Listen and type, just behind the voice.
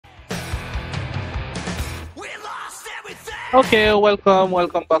Okay,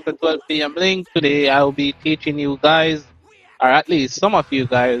 welcome back to 12 p.m. Link. Today I'll be teaching you guys, or at least some of you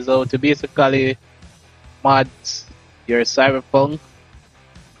guys, how to basically mod your Cyberpunk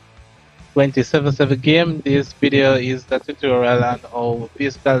 2077 game. This video is the tutorial on how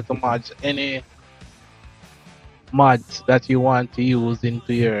basically to mod any mods that you want to use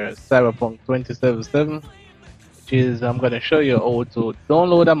into your Cyberpunk 2077, which is I'm gonna show you how to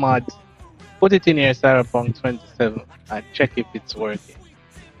download a mod, put it in your Cyberpunk 27, and check if it's working.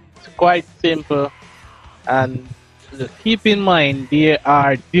 It's quite simple. And keep in mind, there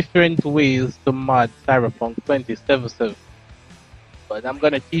are different ways to mod Cyberpunk 2077. But I'm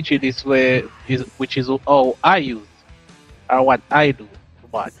going to teach you this way, which is how I use, or what I do to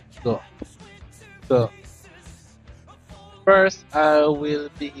mod. So first, I will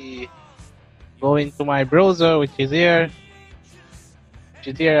be going to my browser, which is here.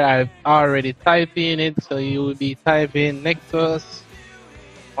 I've already typed in it, so you will be typing Nexus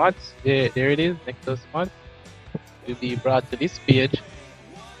mods. There it is, Nexus mods. You'll be brought to this page.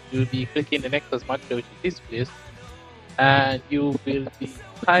 You'll be clicking the Nexus mod, which is this place, and you will be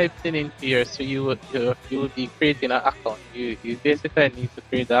typing in here. So you will be creating an account. You basically need to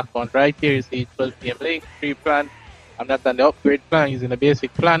create the account right here. You see 12 p.m. link, free plan. I'm not on the upgrade plan, using the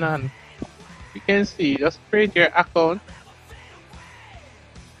basic plan, and you can see just create your account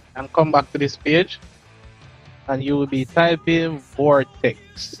and come back to this page, and you will be typing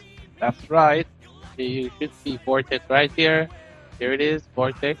Vortex. That's right. You should see Vortex right here. There it is,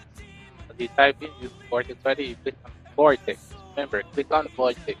 Vortex. As you type in, use Vortex right here, you click on Vortex. Remember, click on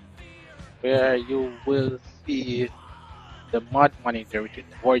Vortex, where you will see the mod manager, which is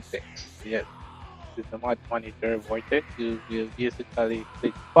Vortex. Yes, this is the mod manager, Vortex. You will basically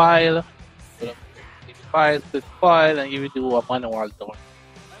click File, click File, and you will do a manual download.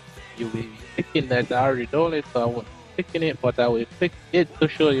 You will be clicking that I already downloaded, so I won't be clicking it, but I will click it to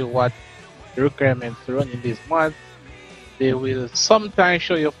show you what the requirements to run in this mod. They will sometimes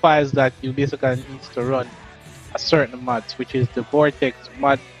show you files that you basically need to run a certain mods, which is the Vortex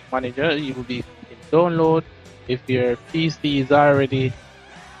mod manager. You will be clicking download. If your PC is already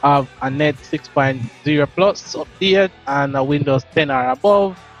have a net 6.0 plus update and a Windows 10 or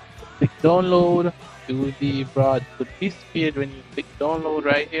above, click download. You will be brought to this page when you click download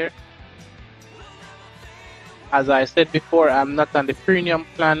right here. As I said before, I'm not on the premium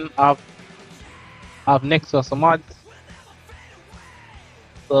plan of Nexus mods.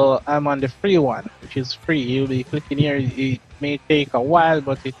 So I'm on the free one, which is free. You'll be clicking here. It may take a while,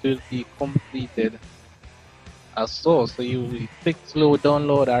 but it will be completed as so. So you will click slow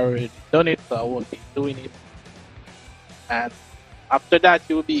download. I already done it, so I won't be doing it. And after that,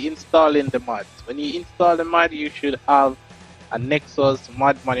 you will be installing the mods. When you install the mod, you should have a Nexus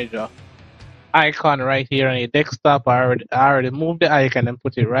mod manager icon right here on your desktop. I already moved the icon and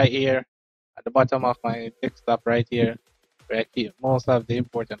put it right here at the bottom of my desktop right here, where I keep most of the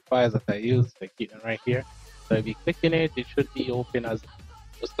important files that I use. I keep them right here. So if you click in it, it should be open as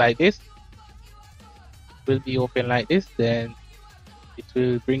just like this. It will be open like this. Then it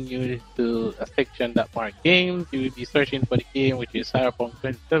will bring you to a section that marks games. You will be searching for the game, which is Cyberpunk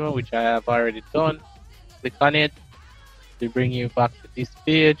 27, which I have already done. Click on it. It will bring you back to this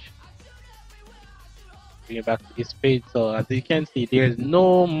page. Bring you back to this page. So as you can see, there's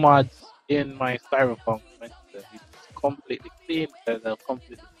no mods in my Cyberpunk 27. It's completely clean because I've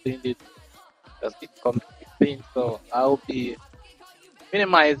completely cleaned it. It's completely clean. So I'll be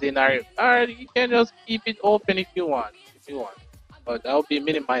minimizing or you can just keep it open if you want. But I'll be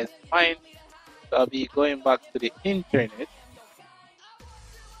minimizing mine. So I'll be going back to the internet.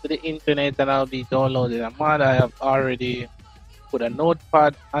 And I'll be downloading a mod. I have already put a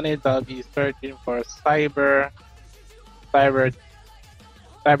notepad on it. I'll be searching for cyber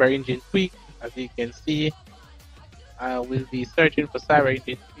engine tweak. As you can see, I will be searching for cyber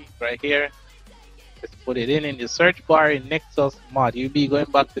engine tweak right here. Just put it in the search bar in Nexus mod. You'll be going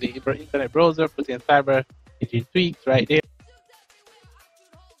back to the internet browser, put in cyber engine tweaks right there.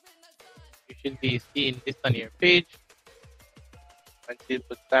 You should be seeing this on your page. Once you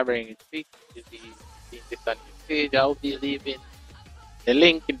put cyber engine tweaks, you should be seeing this on your page. I'll be leaving the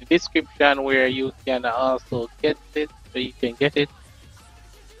link in the description where you can also get it, so you can get it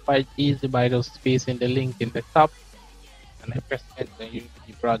quite easy by just pasting the link in the top, and I press enter and you'll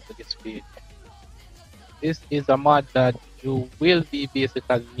be brought to this page. This is a mod that you will be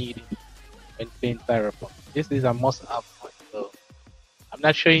basically needing when playing Cyberpunk. This is a must-have mod, so I'm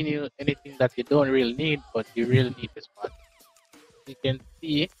not showing you anything that you don't really need, but you really need this mod. You can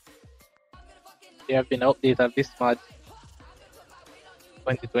see there have been updates of this mod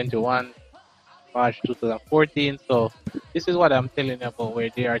 2021. March 2014. So this is what I'm telling you about, where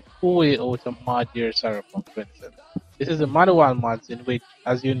they are two-way out to mod your Cyberpunk 27. This is a manual mods in which,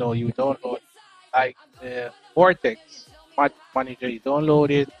 as you know, you download like the Vortex mod manager. You download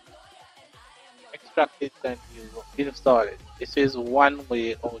it, extract it, and you install it. This is one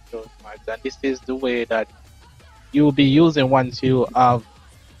way out those mods, and this is the way that you will be using once you have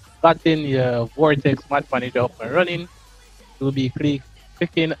gotten your Vortex mod manager up and running. You will be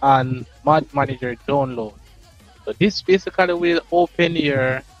clicking on mod manager download. So this basically will open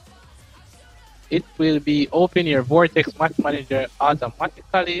your, it will be open your Vortex mod manager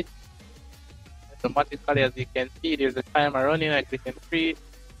automatically. Automatically, as you can see, there's a timer running. I click on free.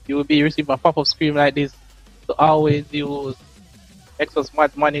 You will be receiving a pop-up screen like this. So always use Exos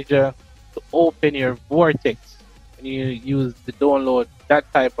Mod Manager to open your Vortex when you use the download,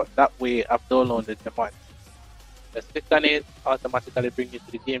 that type of, that way of downloading the mods. Just click on it, automatically bring you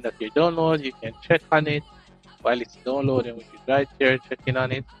to the game that you download. You can check on it while it's downloading, which is right here, checking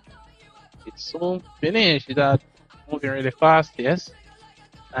on it. It's soon finished. It's moving really fast, yes.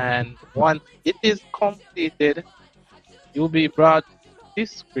 And once it is completed, you'll be brought to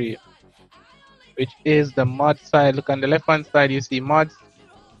this screen, which is the mod side. Look on the left hand side, you see mods,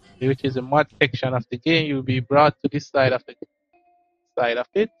 which is the mod section of the game. You'll be brought to this side of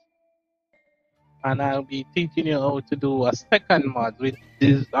it, and I'll be teaching you how to do a second mod, which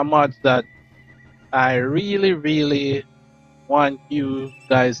is a mod that I really want you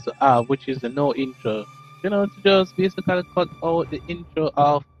guys to have, which is the no intro. You know, to just basically cut out the intro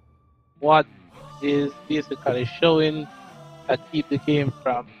of what is basically showing that keep the game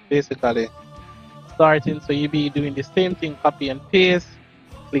from basically starting. So you be doing the same thing, copy and paste,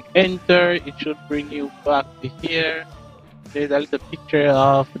 click enter, it should bring you back to here. There's a little picture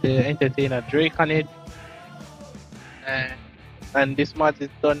of the entertainer Drake on it. And this mod is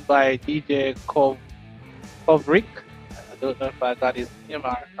done by DJ Kovrick. I don't know if I got his name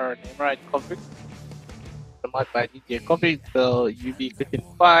or her name right, Kovrick. The mod by DJ Kovrick. So you be clicking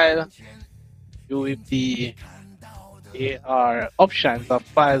file, you will be, there are options of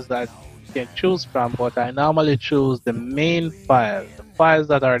files that you can choose from, but I normally choose the main file, the files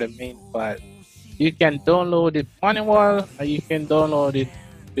that are the main files. You can download it manual, or you can download it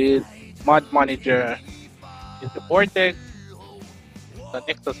with Mod Manager. It's the Vortex, the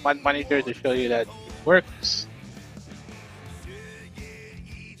Nexus Mod Manager to show you that it works.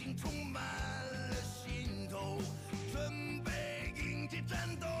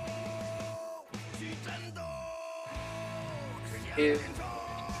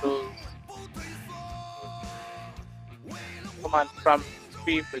 Command from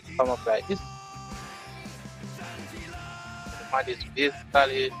screen will come up like this. The mod is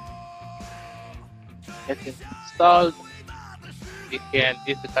basically getting installed. We can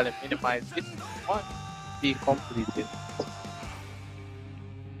basically minimize it once be completed.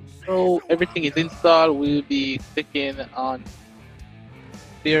 So everything is installed. We'll be clicking on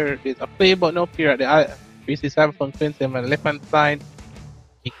there. There's a play button up here at the PC Cyberpunk 27 on the left hand side.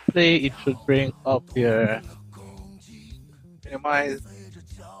 Click play, it should bring up your minimize.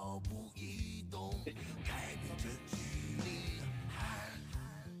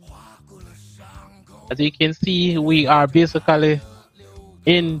 As you can see, we are basically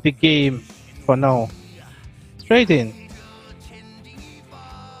in the game for now. Straight in.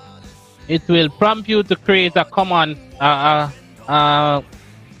 It will prompt you to create a command, a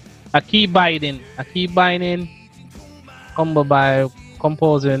key binding, combo by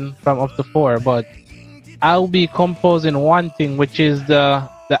composing from up to 4. But I'll be composing one thing, which is the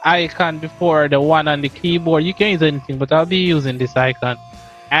icon before the one on the keyboard. You can use anything, but I'll be using this icon.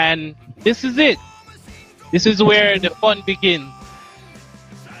 And this is it. This is where the fun begins.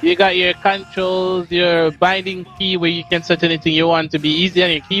 You got your controls, your binding key where you can set anything you want to be easy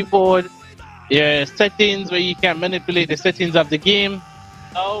on your keyboard. Your settings where you can manipulate the settings of the game.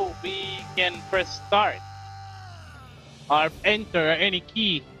 Now we can press start or enter any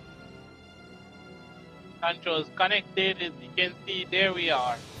key. Controls connected. As you can see, there we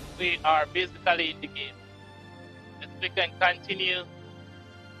are. We are basically in the game. Let's click and continue.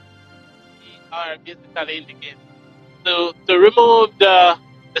 We are basically in the game. So to remove the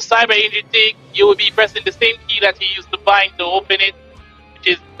cyber engine thing, you will be pressing the same key that you used to bind to open it, which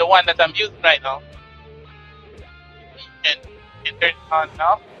is the one that I'm using right now. You can turn it on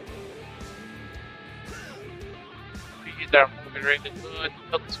now. These are moving really good.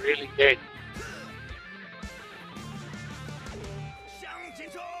 It looks really good.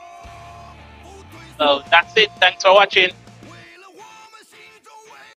 So that's it. Thanks for watching.